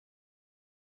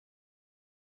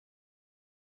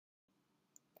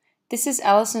This is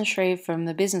Alison Shreve from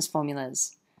the Business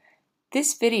Formulas.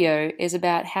 This video is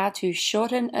about how to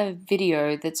shorten a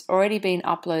video that's already been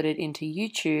uploaded into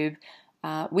YouTube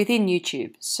within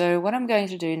YouTube. So what I'm going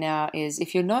to do now is,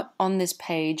 if you're not on this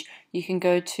page, you can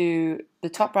go to the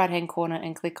top right hand corner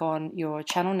and click on your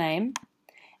channel name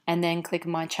and then click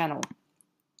My Channel.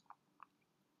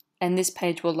 And this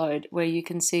page will load where you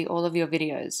can see all of your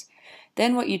videos.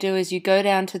 Then what you do is you go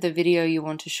down to the video you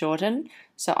want to shorten.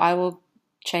 So I will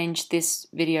change this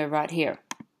video right here.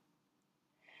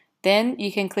 Then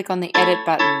you can click on the edit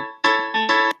button.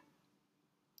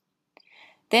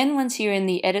 Then once you're in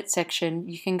the edit section,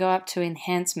 you can go up to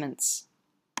enhancements.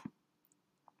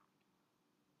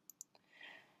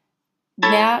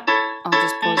 Now, I'll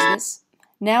just pause this.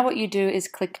 Now what you do is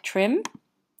click trim,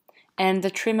 and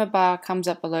the trimmer bar comes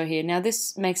up below here. Now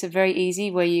this makes it very easy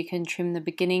where you can trim the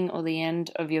beginning or the end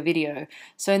of your video.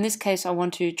 So in this case I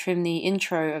want to trim the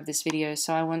intro of this video,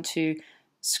 so I want to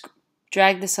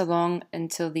drag this along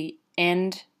until the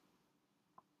end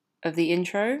of the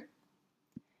intro,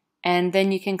 and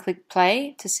then you can click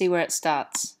play to see where it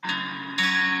starts.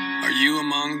 Are you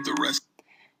among the rest?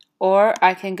 Or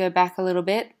I can go back a little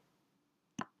bit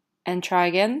and try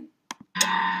again.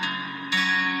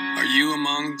 Are you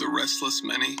among the restless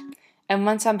many? And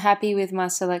once I'm happy with my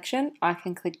selection, I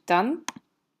can click done.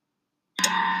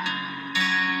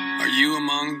 Are you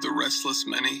among the restless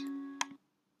many?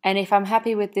 And if I'm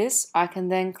happy with this, I can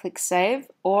then click save,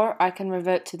 or I can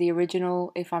revert to the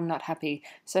original if I'm not happy.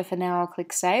 So for now I'll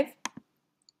click save.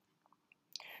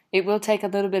 It will take a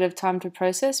little bit of time to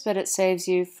process, but it saves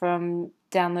you from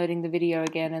downloading the video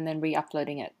again and then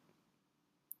re-uploading it.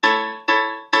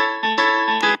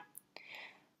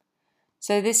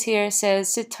 So this here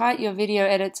says, sit tight, your video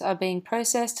edits are being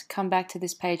processed, come back to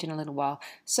this page in a little while.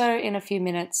 So in a few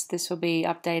minutes this will be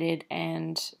updated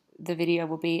and the video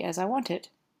will be as I want it.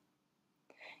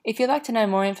 If you'd like to know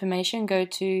more information, go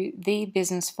to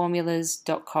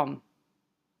thebusinessformulas.com.